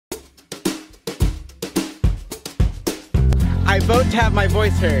I vote to have my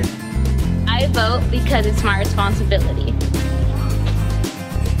voice heard. I vote because it's my responsibility.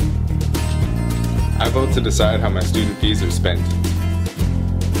 I vote to decide how my student fees are spent.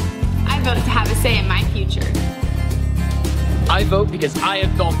 I vote to have a say in my future. I vote because I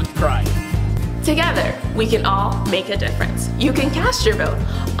adult with pride. Together, we can all make a difference. You can cast your vote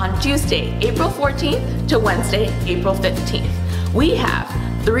on Tuesday, April 14th to Wednesday, April 15th. We have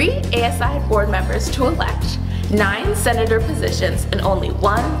 3 ASI board members to elect, 9 senator positions, and only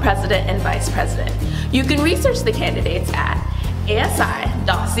 1 president and vice president. You can research the candidates at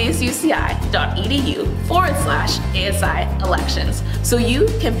asi.csuci.edu/ASI Elections so you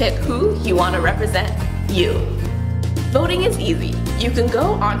can pick who you want to represent you. Voting is easy. You can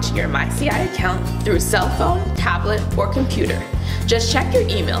go onto your MyCI account through cell phone, tablet, or computer. Just check your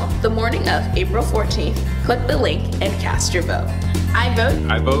email the morning of April 14th, click the link, and cast your vote. I vote.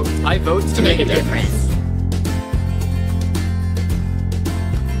 I vote. I vote to make a difference.